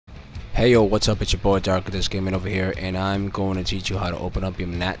Hey yo, what's up? It's your boy Darkatous gaming over here, and I'm going to teach you how to open up your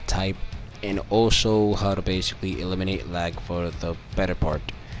NAT type and also how to basically eliminate lag for the better part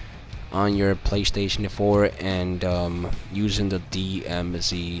on your PlayStation 4 and using the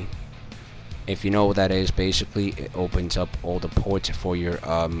DMZ. If you know what that is, basically it opens up all the ports for your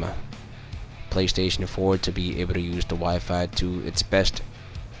PlayStation 4 to be able to use the Wi-Fi to its best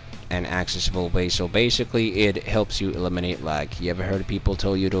and accessible way. So basically it helps you eliminate lag. You ever heard of people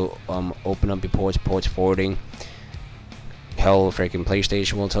tell you to open up your Port Fowarding? Hell, freaking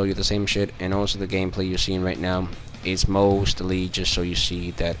PlayStation will tell you the same shit. And also the gameplay you're seeing right now is mostly just so you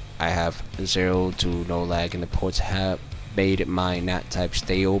see that I have 0 to no lag, and the ports have made my NAT type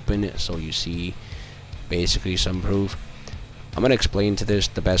stay open, so you see basically some proof. I'm gonna explain to this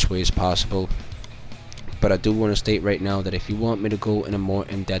the best ways possible, but I do want to state right now that if you want me to go in a more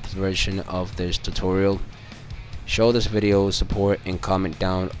in-depth version of this tutorial, show this video support and comment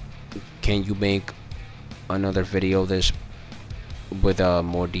down, can you make another video of this with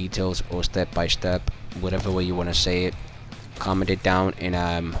more details or step by step, whatever way you want to say it. Comment it down,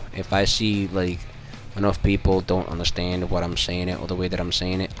 and if I see like enough people don't understand what I'm saying it or the way that I'm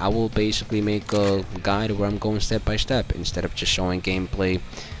saying it, I will basically make a guide where I'm going step by step instead of just showing gameplay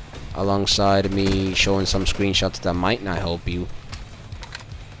alongside me showing some screenshots that might not help you.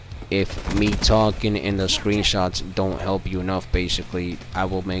 If me talking in the screenshots don't help you enough, basically I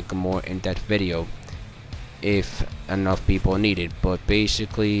will make a more in-depth video if enough people need it. But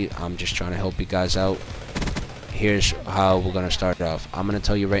basically I'm just trying to help you guys out. Here's how we're gonna start off. I'm gonna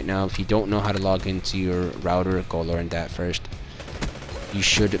tell you right now, if you don't know how to log into your router, go learn that first. You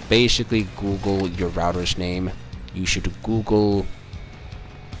should basically Google your router's name. You should Google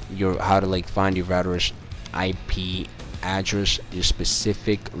how to like find your router's IP address, your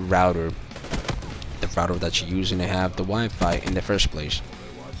specific router, the router that you're using to have the Wi-Fi in the first place.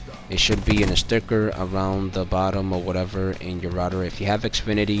 It should be in a sticker around the bottom or whatever in your router. If you have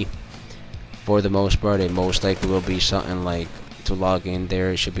Xfinity, for the most part it most likely will be something like, to log in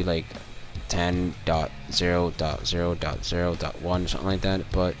there it should be like 10.0.0.0.1, something like that.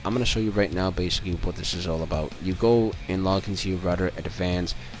 But I'm gonna show you right now basically what this is all about. You go and log into your router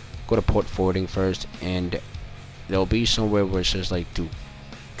advanced, go to Port Fowarding first, and there'll be somewhere where it says like to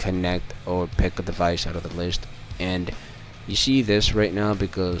connect or pick a device out of the list, and you see this right now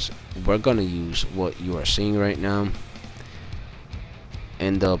because we're gonna use what you are seeing right now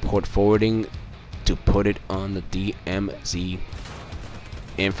in the Port Fowarding to put it on the DMZ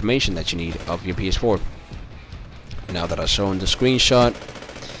information that you need of your PS4. Now that I've shown the screenshot,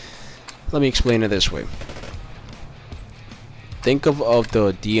 let me explain it this way. Think of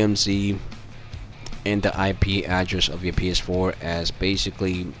the DMZ and the IP address of your PS4 as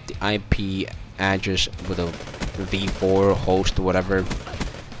basically the IP address with a V4 host or whatever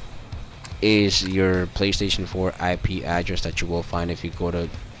is your PlayStation 4 IP address that you will find if you go to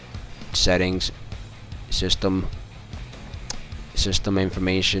settings, system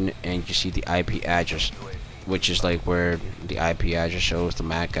information, and you see the IP address, which is like where the IP address shows the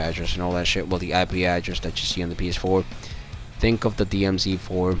MAC address and all that shit. Well, the IP address that you see on the PS4, think of the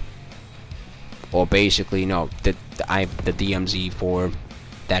DMZ4, or basically no, the DMZ4,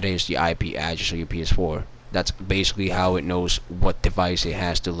 that is the IP address of your PS4. That's basically how it knows what device it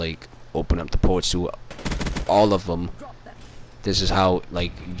has to like open up the ports to, all of them. This is how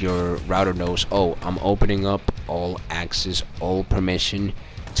like your router knows, oh, I'm opening up all access, all permission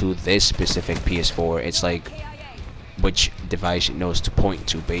to this specific PS4. It's like which device it knows to point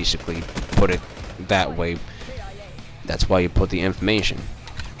to, basically, put it that way. That's why you put the information.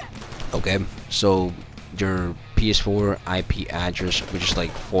 Okay, so your PS4 IP address, which is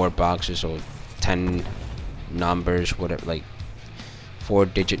like 4 boxes or 10 numbers, whatever, like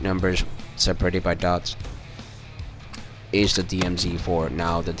 4-digit numbers separated by dots, is the DMZ4.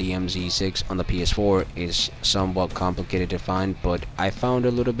 Now the DMZ6 on the PS4 is somewhat complicated to find, but I found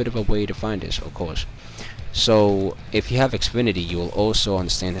a little bit of a way to find this, of course. So if you have Xfinity, you will also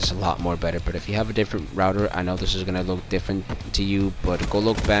understand this a lot more better. But if you have a different router, I know this is gonna look different to you, but go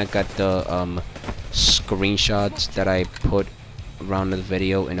look back at the screenshots that I put around the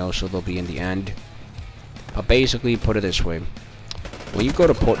video, and also they'll be in the end. I'll basically put it this way. When you go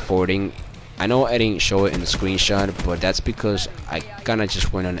to Port Fowarding, I know I didn't show it in the screenshot, but that's because I kinda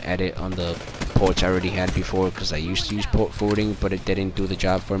just went on edit on the ports I already had before, because I used to use Port Fowarding, but it didn't do the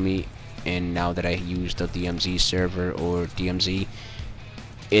job for me. And now that I use the DMZ server or DMZ,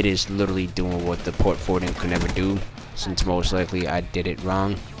 it is literally doing what the Port Fowarding could never do, since most likely I did it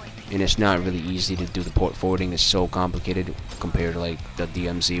wrong. And it's not really easy to do the Port Fowarding. It's so complicated compared to like the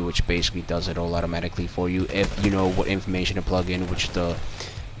DMZ, which basically does it all automatically for you if you know what information to plug in, which the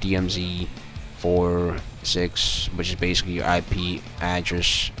DMZ 4.6, which is basically your IP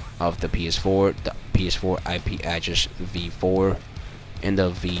address of the PS4, the PS4 IP address v4, and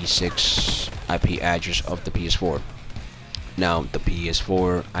the v6 IP address of the PS4. Now the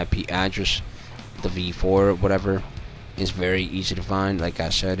PS4 IP address, the v4 whatever, is very easy to find. Like I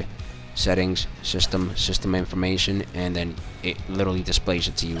said, settings, system information, and then it literally displays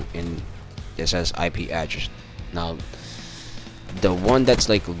it to you in, it says IP address. Now the one that's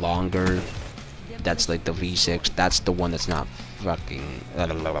like longer, that's like the v6, that's the one that's not fucking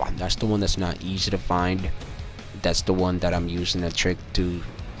that's the one that's not easy to find. That's the one that I'm using a trick to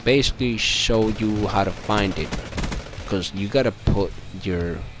basically show you how to find it, because you gotta put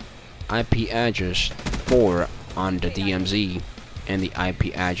your IP address 4 on the DMZ and the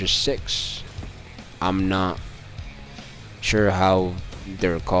IP address 6. I'm not sure how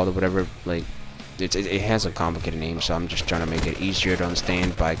they're called or whatever. Like it has a complicated name, so I'm just trying to make it easier to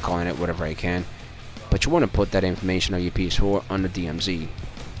understand by calling it whatever I can. But you want to put that information on your PS4 on the DMZ,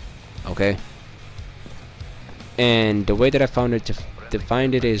 okay? And the way that I found it to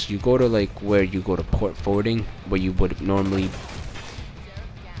find it is you go to like where you go to Port Fowarding, where you would normally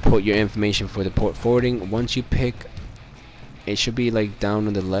put your information for the Port Fowarding. Once you pick, it should be like down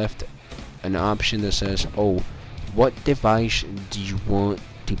on the left, an option that says, oh, what device do you want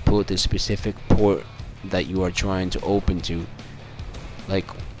to put the specific port that you are trying to open to? Like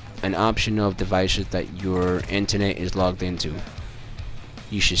an option of devices that your internet is logged into.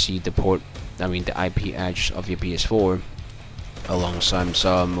 You should see the port, I mean the IP address of your PS4 alongside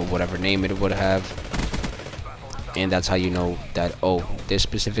some whatever name it would have, and that's how you know that, oh, this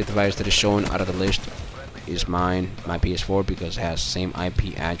specific device that is shown out of the list is my PS4, because it has the same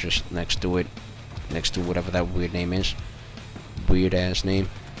IP address next to it, next to whatever that weird name is, weird ass name.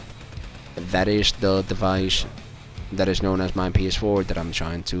 That is the device that is known as my PS4 that I'm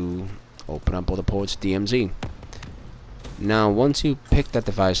trying to open up all the ports DMZ. Now once you pick that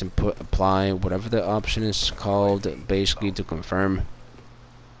device and apply whatever the option is called, basically to confirm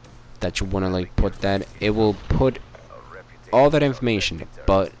that you want to like put that, it will put all that information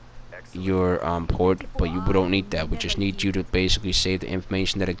but your port, but you don't need that. We just need you to basically save the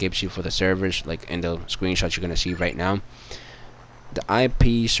information that it gives you for the servers, like in the screenshot you're gonna see right now. The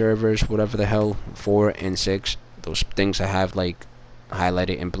IP servers, whatever the hell, 4 and 6, those things I have like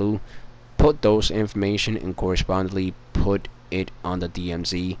highlighted in blue, put those information and correspondingly put it on the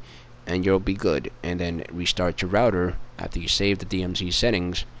DMZ and you'll be good. And then restart your router after you save the DMZ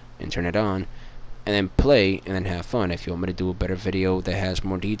settings and turn it on, and then play and then have fun. If you want me to do a better video that has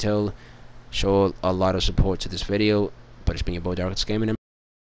more detail, show a lot of support to this video, but it's been your boy Darkatous Gaming.